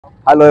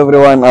Hello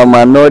everyone, I'm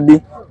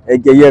Anodi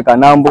aka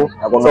Kanambo.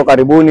 So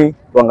karibuni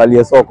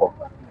tuangalie soko.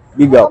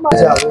 Big up.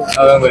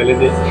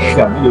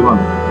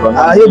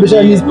 Hiyo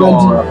biashara ni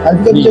spendi.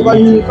 Alikuja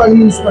kwa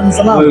nini spendi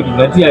sana? Wewe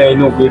tunatia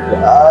ino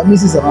kweka. Mimi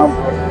si sababu.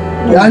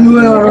 Yaani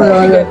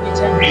wewe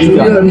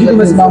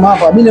umesimama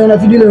hapa. Mimi naona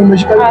video ile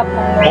umeshika.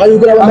 Hayo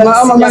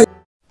kuna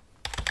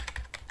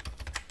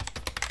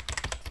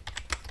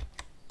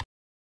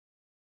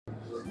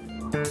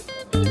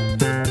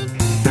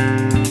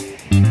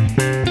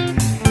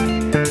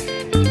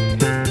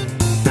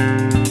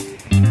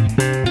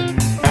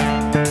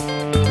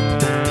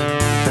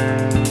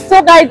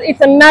So guys,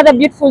 it's another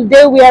beautiful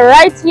day. We are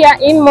right here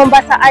in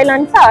Mombasa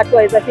Island. We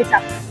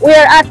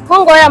are at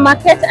KONGOWEA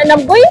market and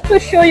I'm going to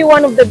show you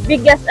one of the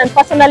biggest and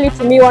personally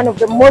to me one of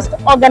the most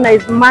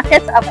organized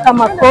markets I've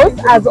come across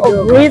as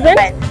of recent.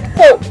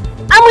 So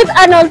I'm with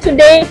Arnold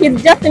today.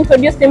 He's just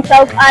introduced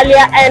himself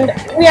earlier and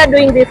we are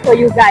doing this for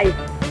you guys.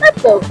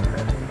 Let's go.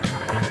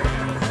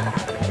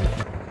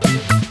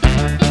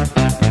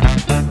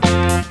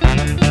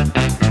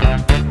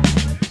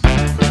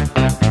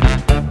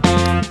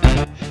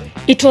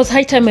 It was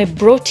high time I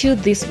brought you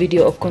this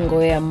video of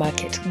KONGOWEA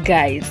market.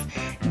 Guys,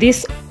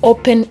 this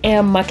open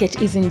air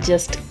market isn't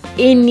just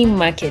any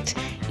market.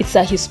 It's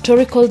a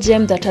historical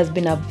gem that has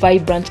been a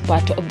vibrant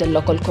part of the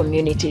local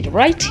community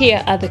right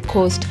here at the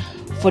coast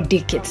for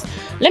decades.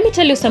 Let me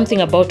tell you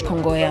something about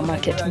KONGOWEA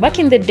market. Back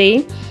in the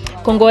day,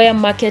 KONGOWEA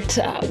market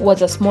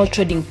was a small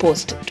trading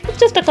post. It was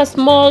just like a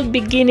small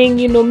beginning,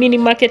 mini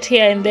market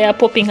here and there,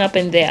 popping up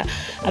and there.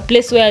 A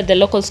place where the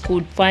locals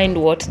could find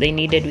what they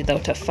needed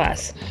without a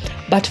fuss.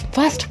 But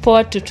fast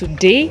forward to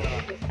today,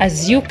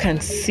 as you can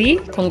see,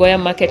 KONGOWEA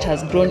market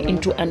has grown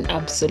into an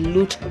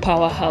absolute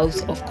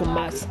powerhouse of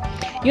commerce.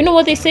 You know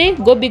what they say?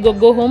 Go big or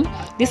go home.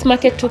 This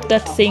market took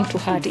that saying to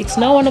heart. It's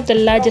now one of the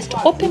largest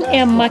open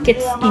air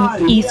markets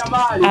in East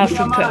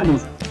Africa.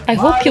 I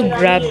hope you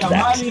grabbed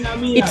that.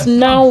 It's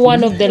now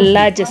one of the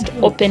largest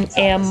open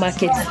air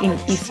markets in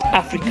East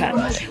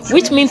Africa,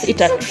 which means it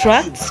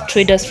attracts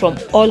traders from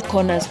all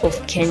corners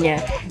of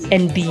Kenya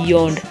and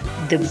beyond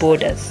the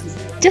borders.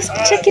 Just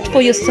check it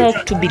for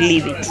yourself to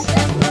believe it.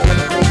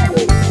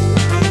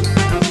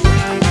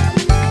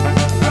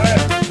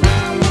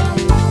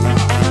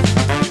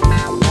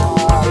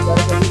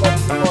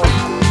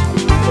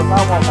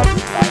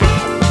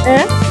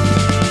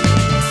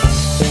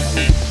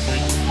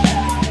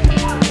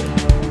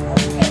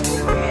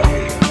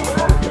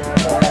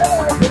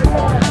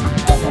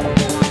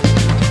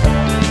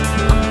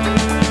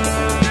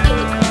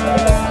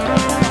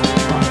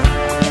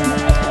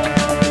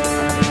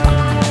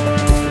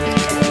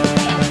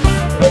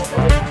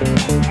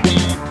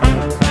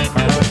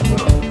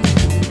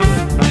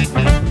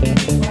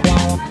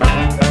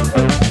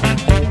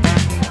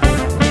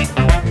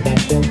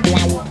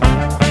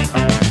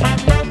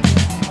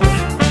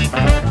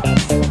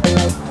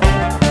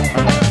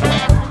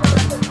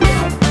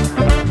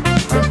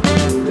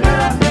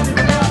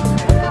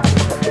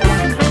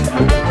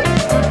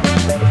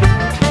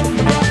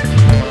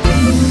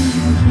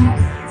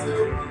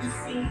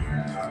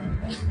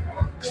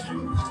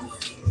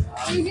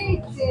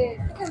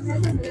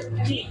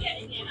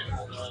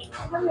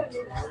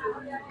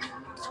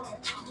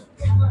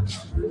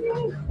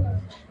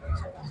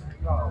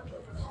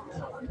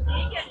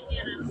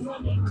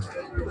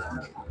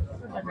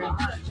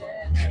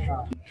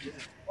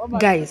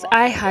 Guys,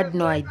 I had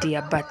no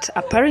idea, but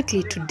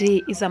apparently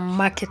today is a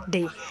market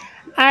day.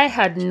 I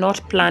had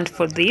not planned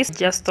for this,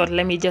 just thought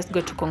let me just go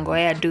to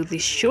KONGOWEA, do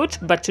this shoot,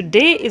 but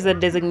today is a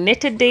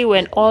designated day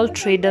when all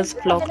traders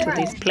flock to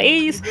this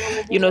place,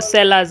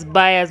 sellers,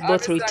 buyers,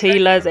 both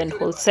retailers and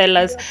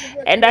wholesalers,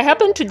 and I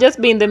happen to just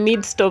be in the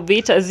midst of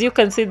it. As you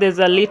can see, there's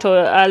a little,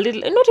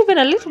 not even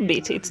a little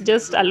bit, it's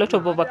just a lot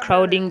of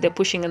overcrowding, the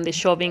pushing and the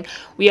shoving.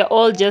 We are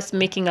all just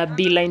making a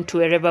beeline to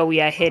wherever we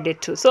are headed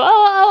to. So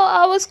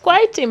I was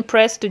quite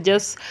impressed to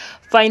just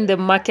find the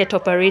market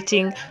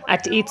operating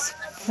at its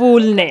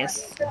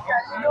fullness.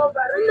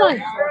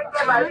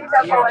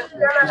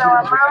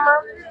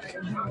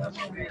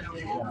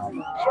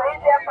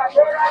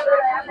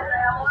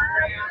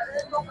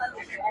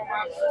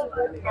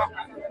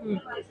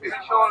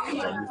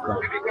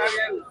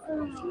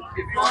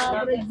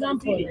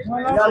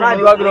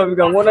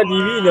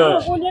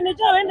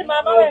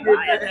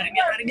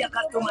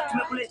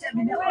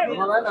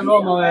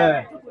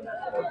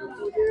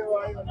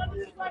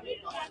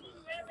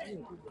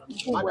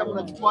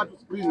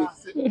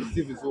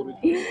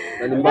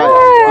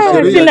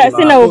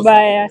 Sina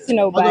ubaya.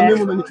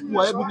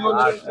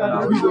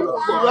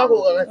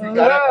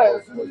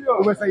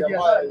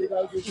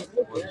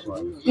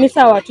 Ni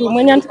sawa tu,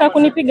 mwenye anataka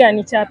kunipiga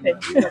ni chape.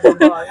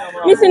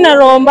 Mimi sina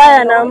roho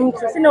mbaya na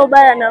mtu, sina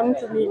ubaya na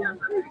mtu mimi.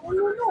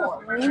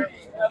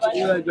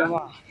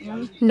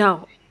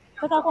 Now,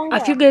 A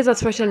few guys are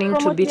threatening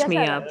to beat me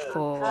up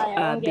for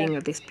being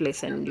at this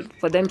place, and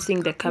for them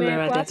seeing the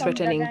camera, they're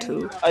threatening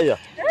to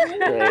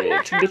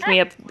beat me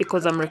up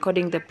because I'm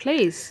recording the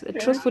place.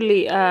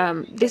 Truthfully,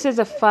 this is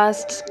the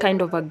first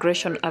kind of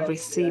aggression I've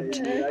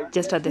received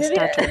just at the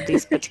start of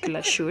this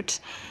particular shoot.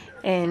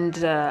 And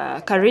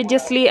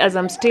courageously, as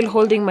I'm still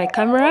holding my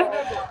camera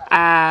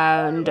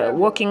and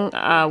walking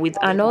with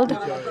Arnold,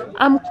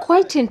 I'm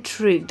quite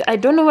intrigued. I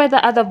don't know whether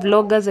other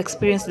vloggers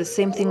experience the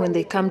same thing when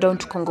they come down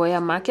to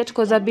KONGOWEA market,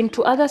 because I've been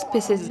to other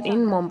spaces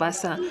in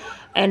Mombasa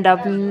and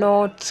I've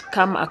not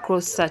come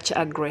across such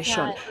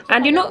aggression.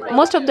 And you know,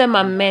 most of them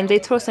are men. They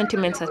throw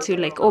sentiments at you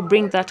like, oh,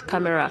 bring that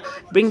camera,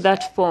 bring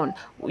that phone,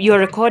 you're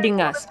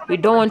recording us, we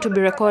don't want to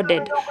be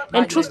recorded.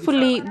 And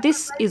truthfully,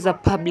 this is a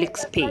public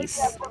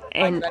space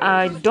and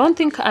I don't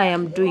think I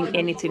am doing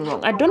anything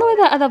wrong. I don't know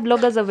whether other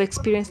vloggers have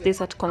experienced this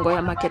at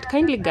KONGOWEA market.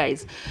 Kindly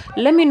guys,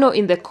 let me know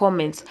in the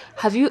comments,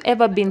 have you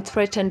ever been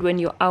threatened when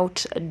you're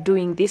out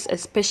doing this,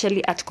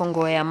 especially at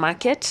KONGOWEA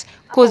market?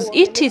 Because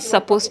it is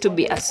supposed to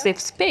be a safe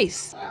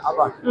space.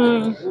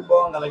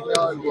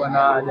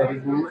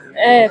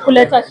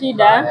 Kuleta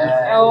shida.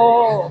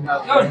 Oh.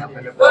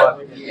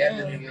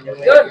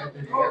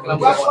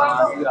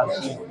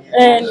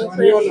 Ni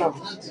kweli.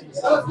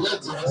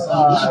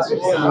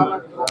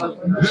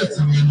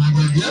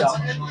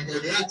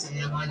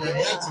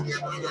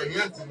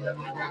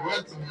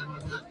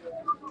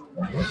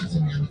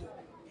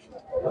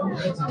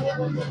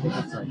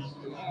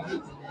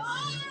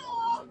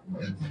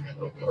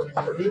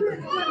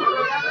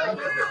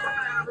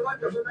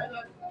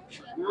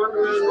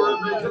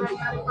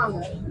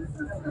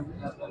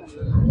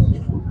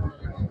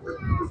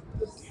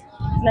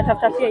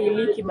 Natafuta pia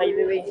iliki, by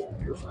the way.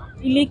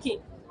 Iliki.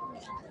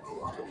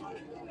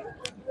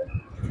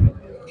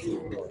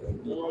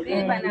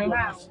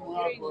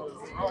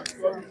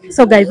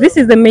 So guys, this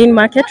is the main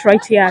market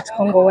right here at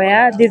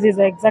KONGOWEA. This is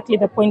exactly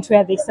the point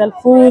where they sell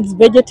foods,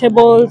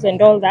 vegetables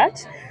and all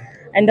that.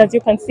 And as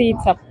you can see,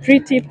 it's a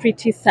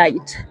pretty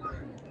sight.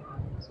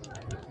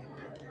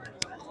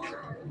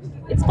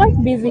 It's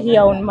quite busy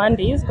here on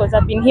Mondays because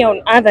I've been here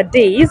on other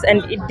days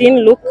and it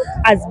didn't look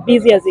as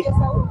busy as it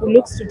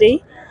looks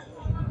today.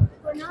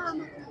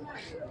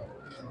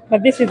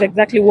 But this is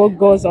exactly what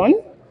goes on.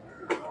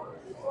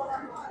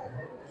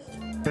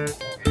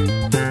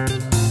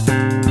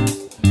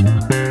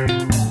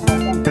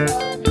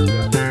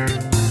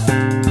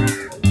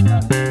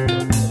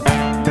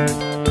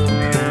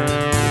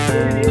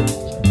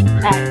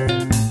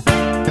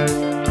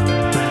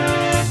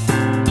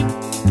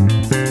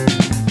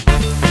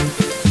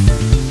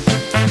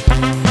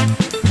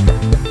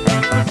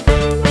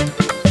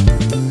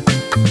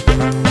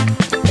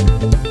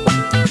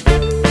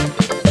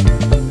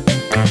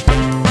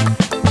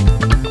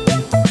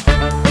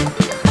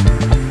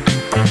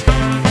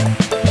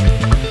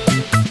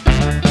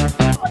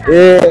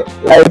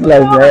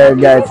 Life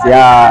guys,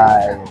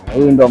 yeah.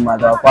 Huyu ndo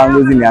mada kwangu,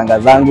 hizi ni anga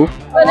zangu.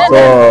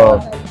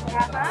 So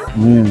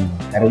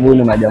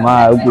karibuni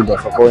majamaa, huku ndo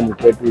sokoni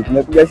kwetu.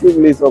 Tumepiga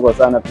shughuli soko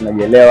sana,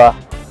 tunajielewa.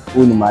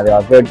 Huyu ni mada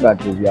wa kwetu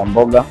atuvia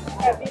mboga.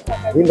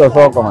 Hii ndo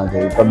soko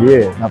manze,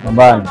 tabie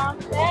napambana.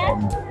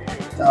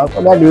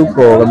 Kwa gani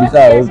huko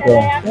kabisa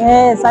huko.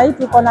 Sasa hivi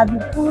tuko na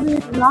vipuri,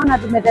 tunaona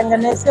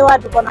tumetengenezewa,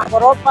 tuko na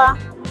gorofa.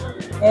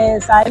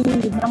 Sasa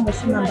hivi mambo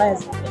si mbaya.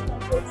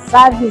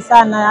 Safi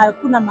sana,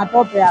 hakuna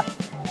matope hapa.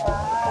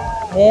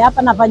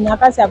 Hapa nafanya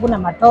kazi, hakuna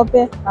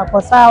matope,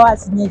 hako sawa,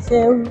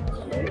 sinyeshewi.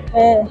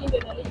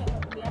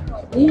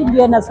 Hii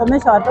ndio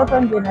nasomesha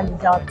watoto, ndio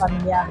nalisha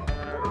familia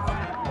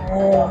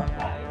yangu.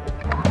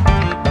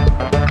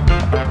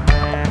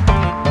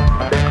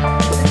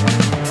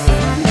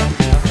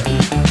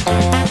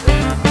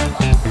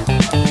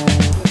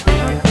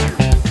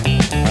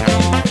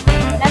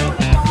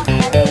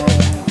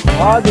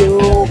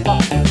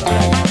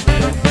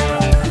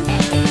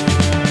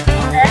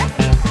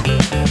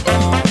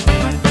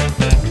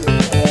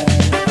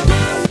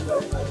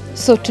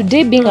 So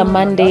today being a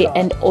Monday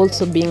and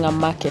also being a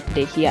market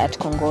day here at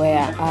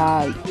KONGOWEA,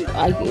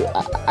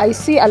 I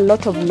see a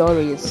lot of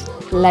lorries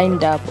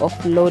lined up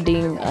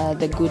offloading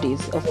the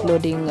goodies,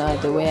 offloading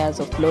the wares,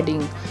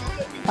 offloading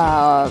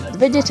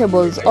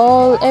vegetables,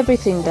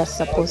 everything that's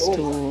supposed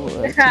to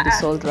be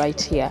sold right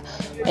here.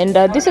 And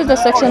this is the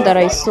section that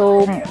I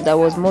saw that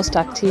was most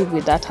active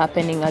with that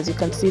happening. As you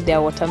can see, there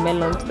are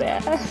watermelons there.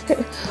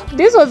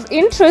 This was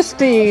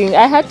interesting.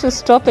 I had to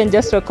stop and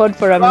just record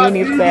for a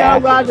minute there.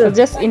 It was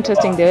just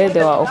interesting the way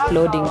they were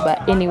offloading.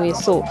 But anyway,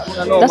 so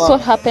that's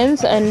what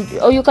happens. And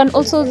you can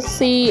also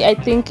see, I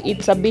think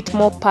it's a bit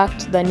more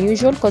packed than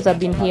usual because I've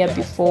been here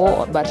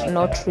before, but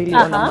not really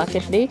on a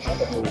market day.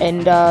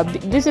 And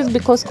this is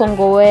because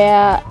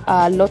KONGOWEA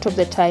a lot of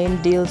the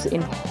time deals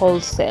in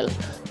wholesale.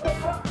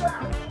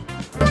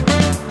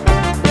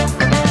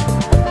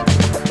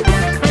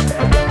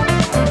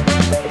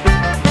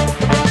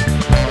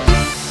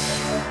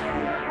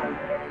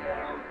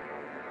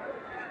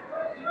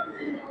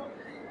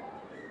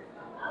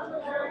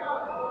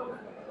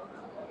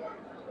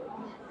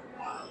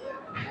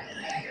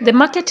 The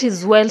market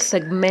is well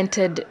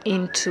segmented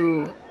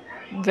into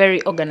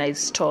very organized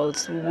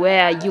stalls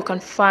where you can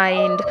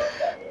find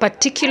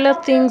particular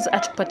things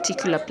at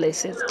particular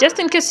places. Just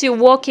in case you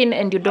walk in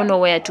and you don't know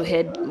where to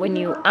head, when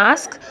you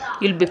ask,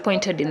 you'll be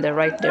pointed in the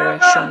right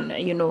direction.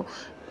 You know,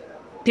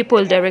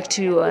 people direct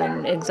you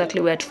on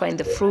exactly where to find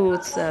the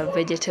fruits,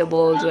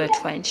 vegetables, where to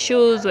find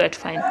shoes, where to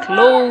find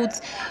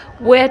clothes,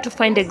 where to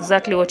find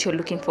exactly what you're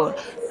looking for.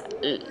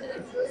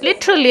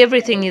 Literally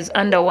everything is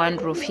under one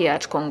roof here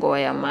at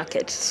KONGOWEA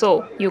Market,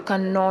 so you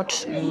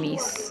cannot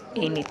miss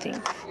anything.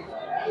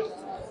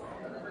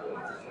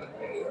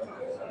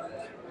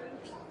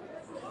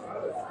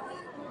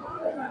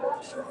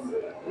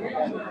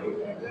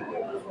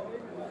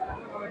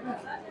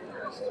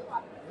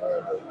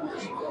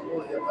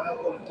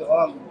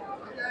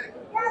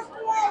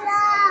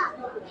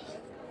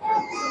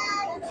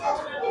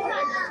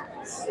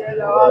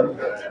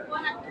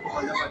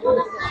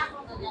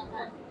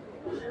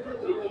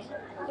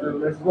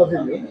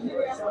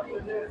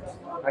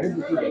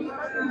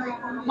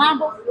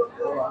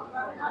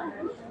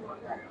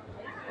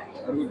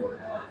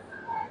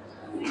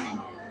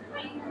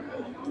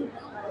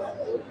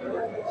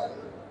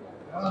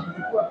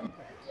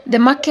 The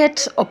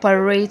market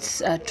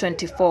operates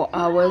 24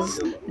 hours.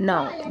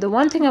 Now, the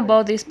one thing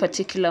about this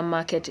particular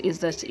market is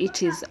that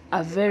it is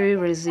a very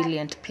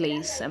resilient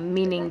place,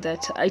 meaning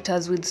that it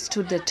has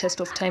withstood the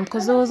test of time,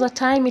 because there was a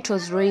time it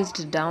was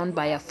razed down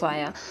by a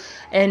fire,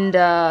 and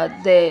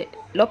the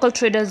local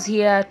traders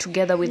here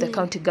together with the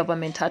county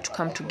government had to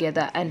come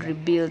together and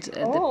rebuild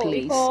the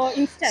place.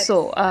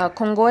 So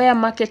KONGOWEA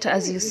Market,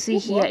 as you see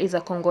here, is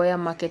a KONGOWEA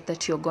Market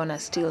that you're gonna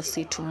still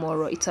see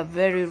tomorrow. It's a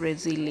very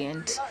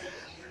resilient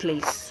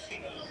place.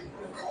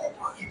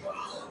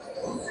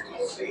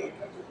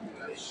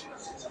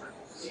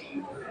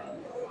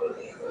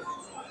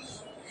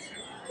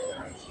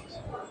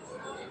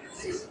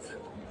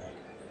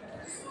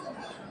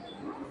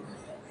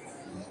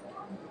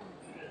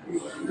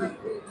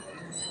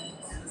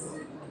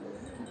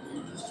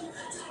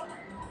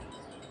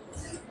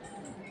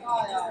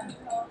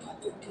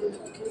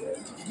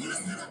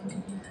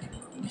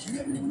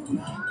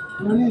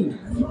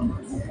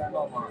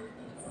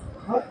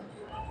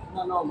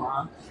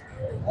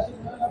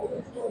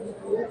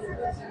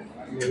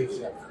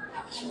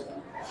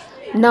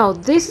 Now,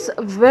 this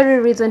very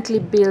recently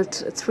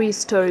built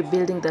 3-story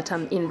building that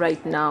I'm in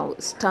right now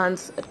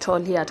stands tall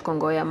here at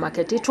KONGOWEA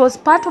Market. It was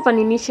part of an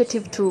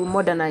initiative to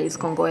modernize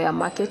KONGOWEA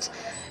Market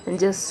and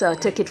just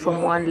take it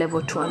from one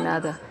level to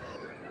another.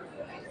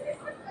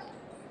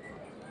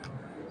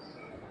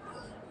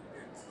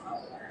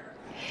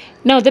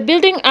 Now, the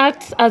building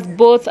acts as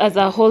both as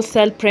a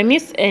wholesale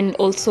premise and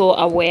also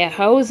a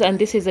warehouse, and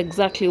this is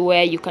exactly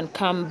where you can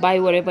come buy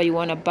whatever you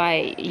want to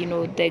buy, you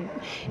know,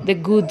 the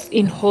goods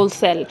in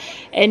wholesale.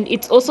 And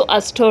it's also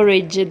a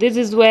storage. This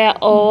is where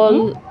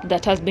all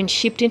that has been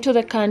shipped into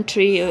the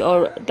country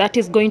or that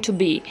is going to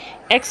be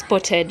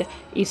exported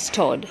is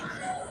stored.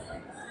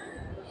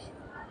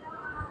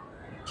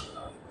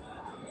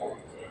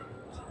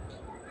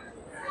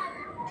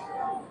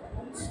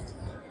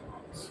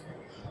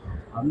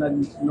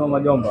 No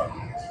majomba.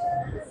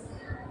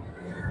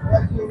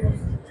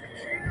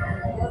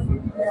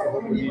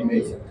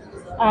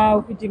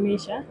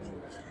 Ukitimisha.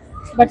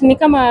 But ni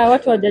kama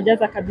watu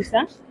wajajaza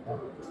kabisa.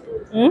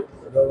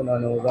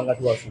 Unauzanga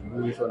tu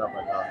asubuhi so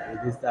napata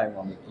this time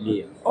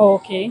wameclear.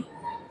 Okay.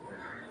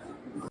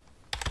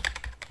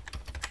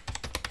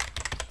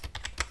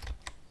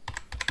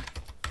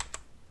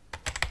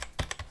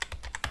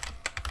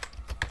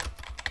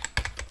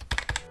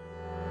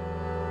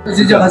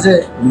 Sija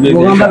kaze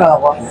mugamba na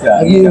kwa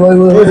lakini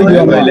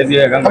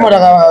wewe kama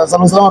nataka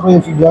salama kwenye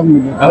video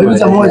yangu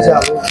kabisa moja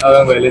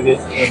Wewe eleze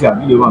sasa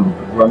video wangu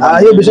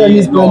hiyo biashara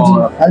ni spend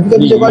alipika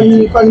picha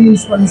kwa nini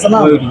spend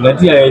sana wewe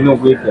unatia ino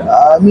kuweka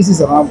mimi si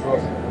sana bro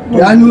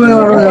yani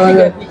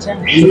wewe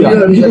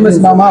ndio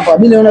umesimama hapa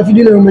mimi naona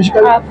video ile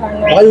umeshika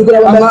hapa yuko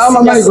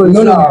ama Michael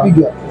naona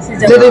kupiga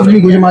tete hivi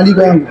niko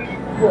jamalika yangu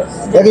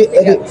yake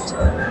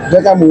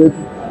jaka mwetu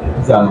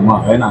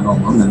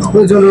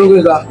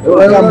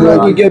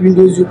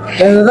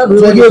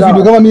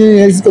kama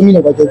mimi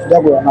sitomina kwa kitu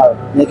chako nayo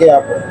niwekea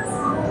hapo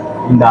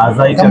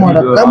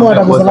kama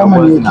watakusalama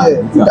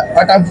niwekee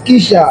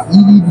atafikisha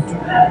hivi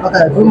mpaka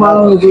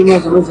yatuma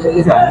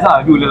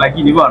sasa yule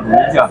lakini bado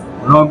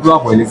unaambiwa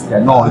hapo ile sija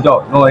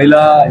no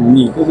ila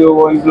ni kwa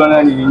hiyo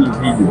influencer ni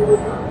video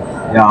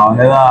ya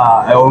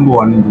unaweza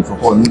ombo ni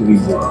sokoni ndio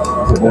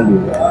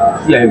sokoni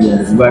si hivyo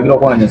ndio bila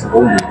kuona ni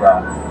sokoni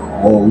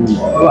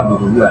wala ndio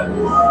kujua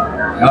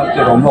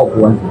na kwa mbao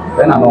kwanza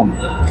tena naomba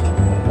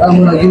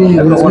kama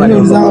lakini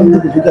ulizanga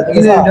mtu kupika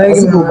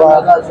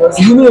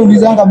singine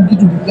ulizanga mtu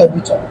kupika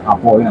picha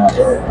hapo ina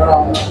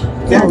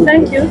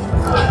Thank you.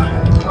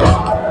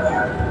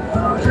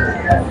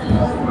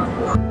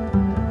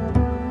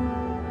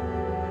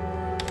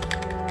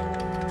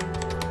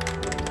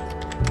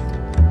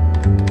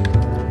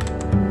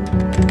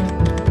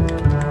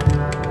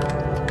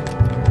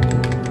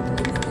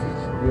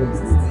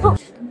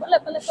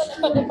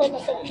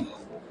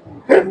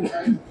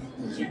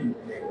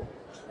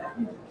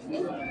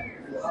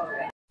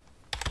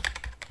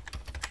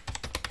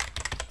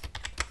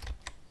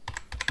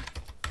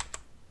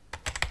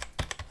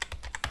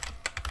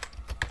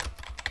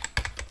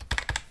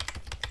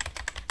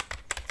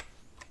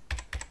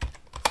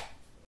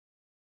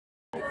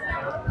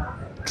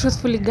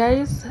 Truthfully,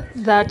 guys,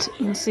 that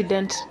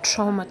incident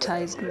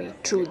traumatized me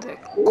to the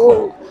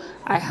core.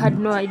 I had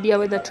no idea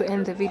whether to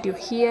end the video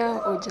here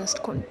or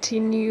just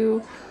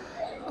continue,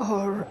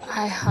 or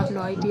I have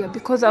no idea,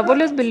 because I've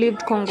always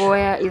believed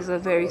KONGOWEA is a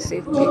very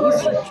safe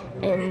place,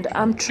 and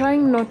I'm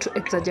trying not to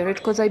exaggerate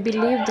because I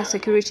believe the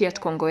security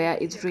at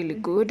KONGOWEA is really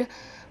good,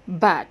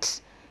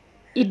 but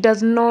it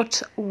does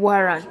not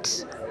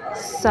warrant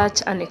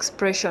such an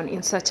expression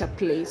in such a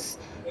place.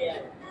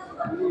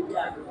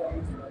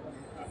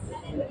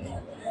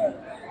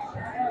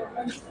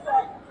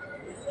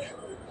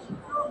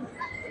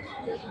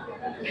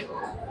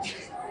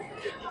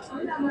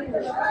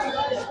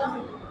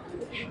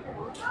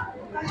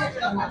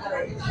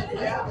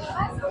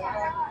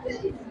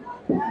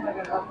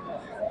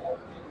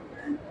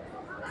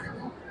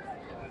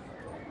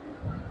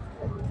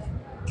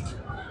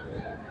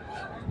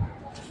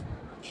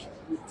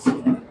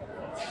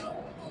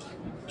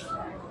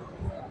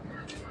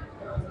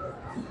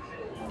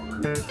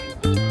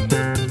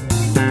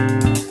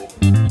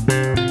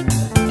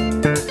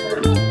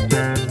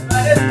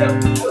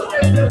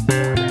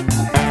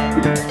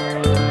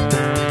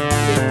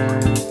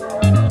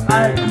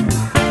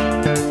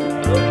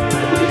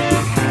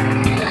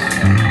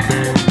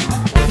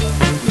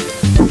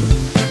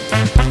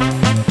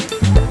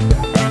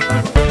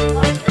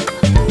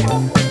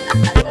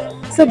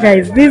 So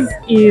guys, this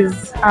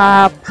is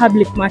a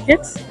public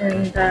market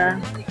and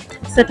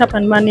set up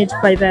and managed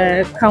by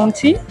the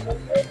county.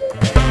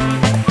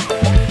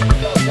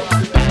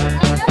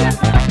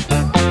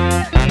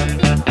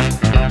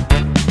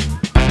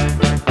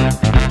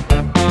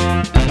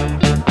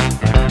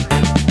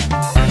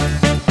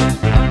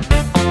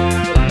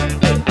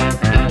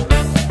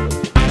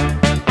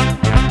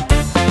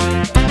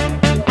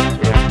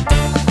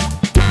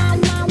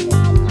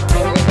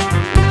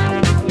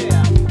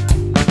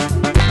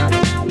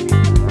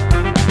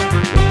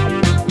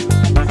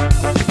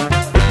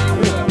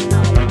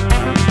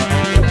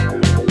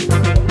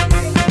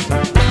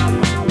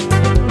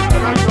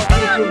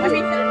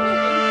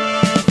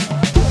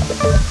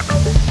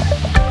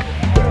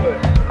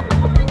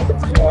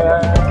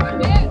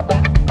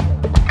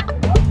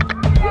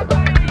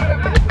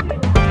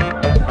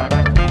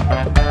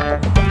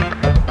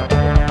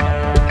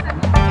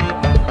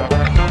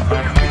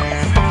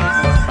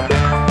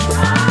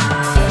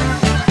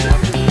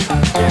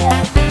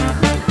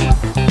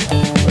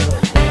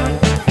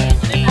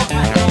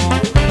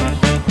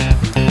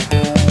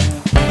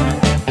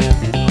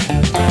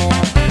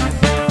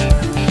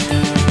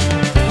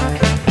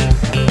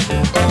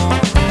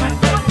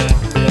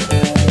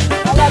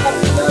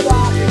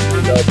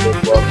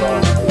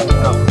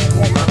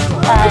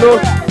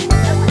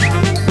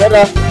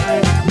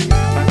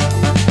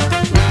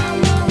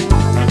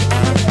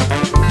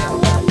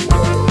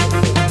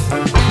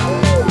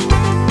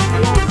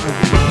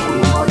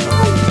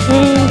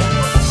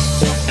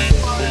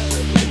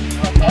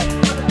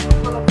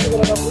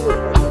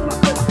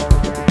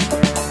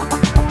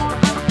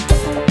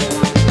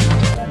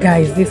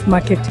 Guys, this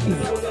market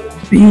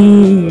is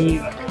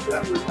big.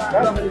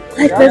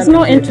 Like, there's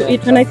no end to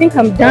it. When I think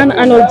I'm done,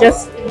 Arnold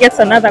just gets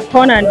another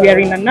corner and we are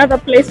in another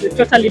place with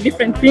totally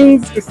different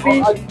things to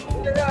see.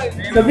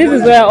 So this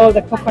is where all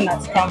the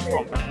coconuts come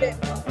from.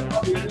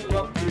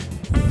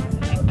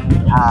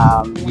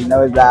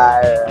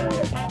 Nauza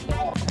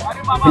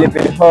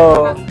pilipili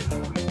hoho,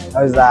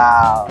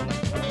 nauza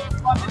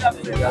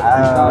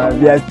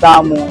viazi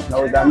tamu,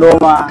 nauza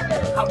ndoma.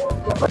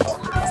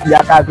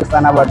 Sijakaa tu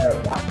sana bado.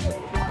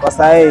 Kwa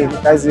sasa hii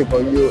kazi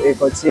iko juu,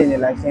 iko chini,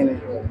 lakini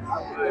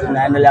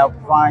tunaendelea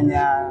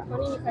kufanya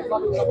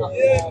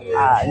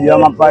jua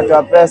mapato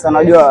ya pesa.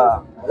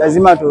 Unajua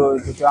lazima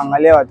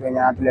tuangalie watu wenye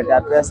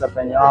wanatuletea pesa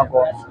penye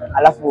wako,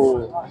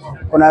 alafu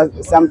kuna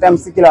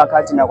sometimes si kila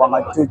wakati na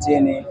kwa tu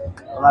chini.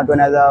 Watu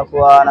wanaweza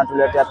kuwa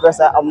wanatuletea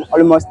pesa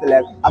almost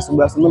like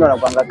asubuhi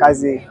wanakuanga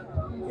kazi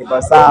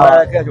iko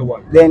sawa,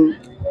 then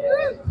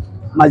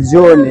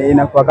majioni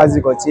inakuwa kazi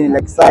iko chini.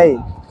 Like sai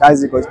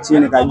kazi iko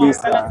chini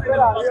kabisa.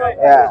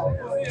 Yeah.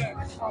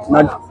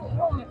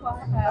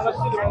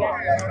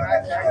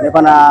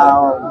 Niko na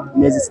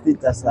miezi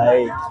 6 sasa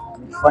hii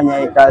nikifanya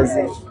hii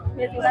kazi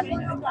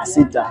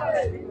 6.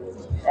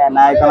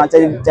 Na iko na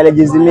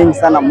challenges mingi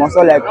sana.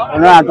 Mosole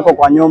unaona tuko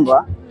kwa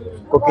nyumba,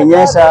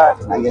 kukinyesha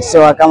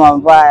tunanyeshewa kama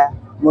mbaya,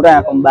 mtu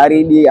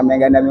anakombaridi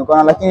ameganda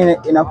mikono, lakini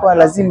inakuwa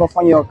lazima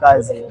ufanye hiyo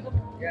kazi.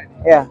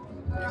 Yeah.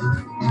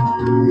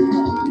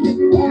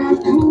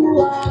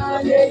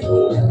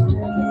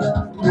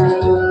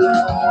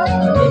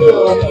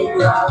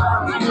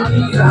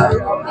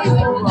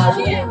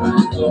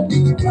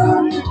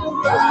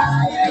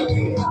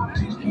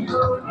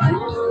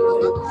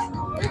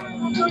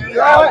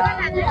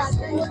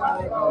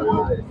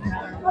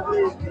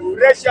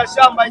 Resha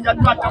shamba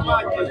injapata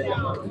maji.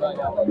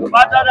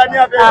 Bata ndani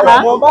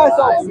ya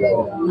Mombasa.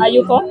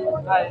 Hayuko?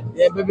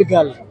 Yeah, baby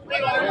girl.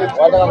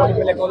 Wataka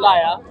kunipeleka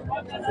Ulaya.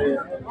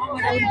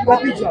 Kwa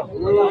picha.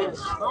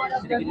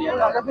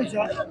 Kwa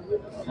picha.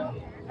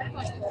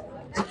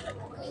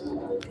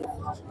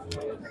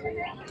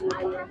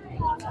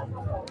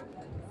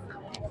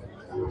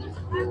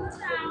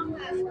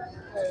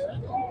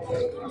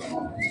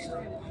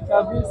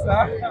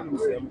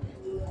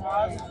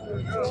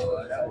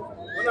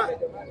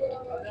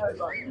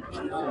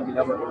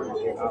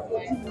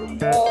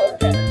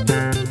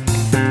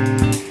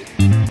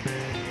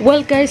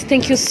 Well guys,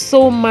 thank you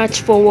so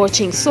much for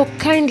watching. So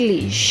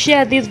kindly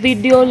share this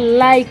video,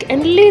 like,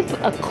 and leave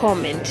a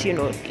comment.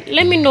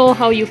 Let me know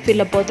how you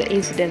feel about the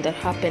incident that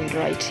happened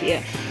right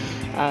here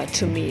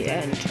to me,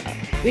 and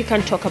we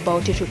can talk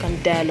about it, we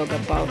can dialogue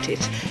about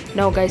it.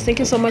 Now guys, thank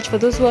you so much. For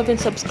those who haven't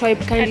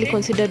subscribed, kindly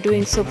consider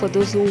doing so. For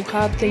those who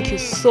have, thank you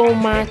so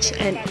much,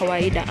 and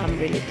kawaida, I'm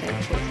really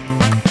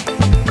thankful.